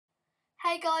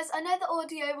Hey guys, I know the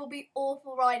audio will be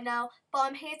awful right now, but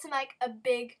I'm here to make a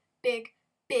big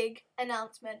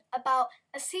announcement about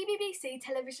a CBBC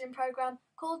television programme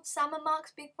called Sam and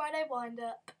Mark's Big Friday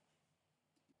Windup.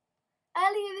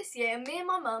 Earlier this year, me and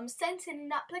my mum sent in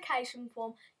an application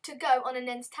form to go on an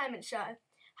entertainment show.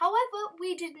 However,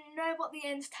 we didn't know what the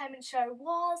entertainment show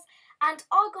was, and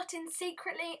I got in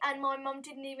secretly and my mum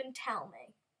didn't even tell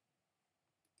me.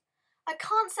 I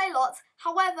can't say lots,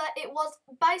 however it was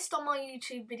based on my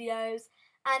YouTube videos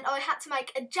and I had to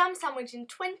make a jam sandwich in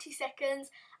 20 seconds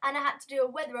and I had to do a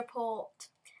weather report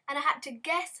and I had to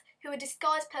guess who a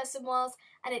disguised person was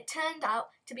and it turned out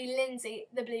to be Lindsay,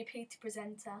 the Blue Peter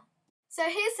presenter. So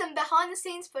here's some behind the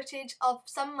scenes footage of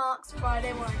Sam Mark's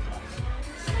Friday Windup.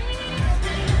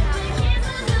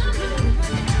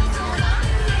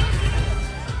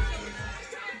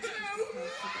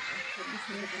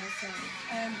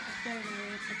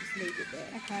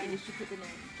 Okay.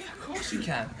 Yeah, of course you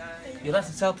can. You'll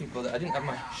have to tell people that I didn't have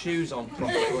my shoes on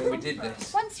properly when we did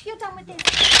this. Once you're done with this,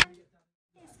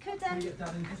 could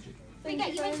we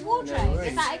get you into wardrobe?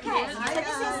 Is that okay? So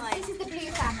this is the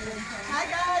Blue family. Hi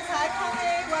guys, hi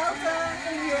Connie,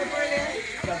 welcome. You're brilliant.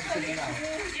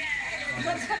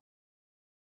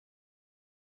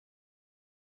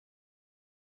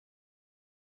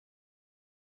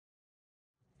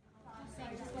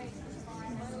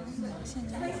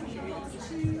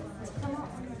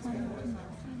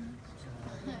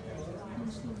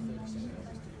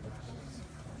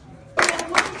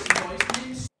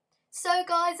 So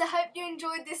guys, I hope you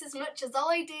enjoyed this as much as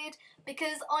I did,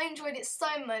 because I enjoyed it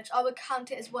so much I would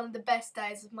count it as one of the best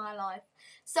days of my life.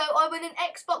 So I won an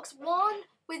Xbox One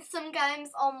with some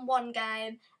games on one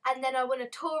game, and then I won a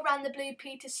tour around the Blue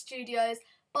Peter studios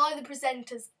by the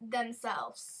presenters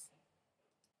themselves.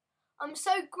 I'm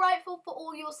so grateful for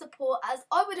all your support, as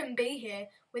I wouldn't be here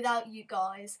without you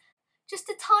guys. Just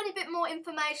a tiny bit more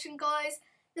information guys,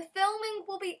 the filming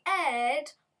will be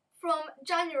aired from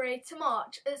January to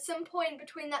March at some point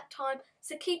between that time,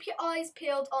 so keep your eyes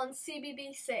peeled on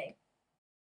CBBC.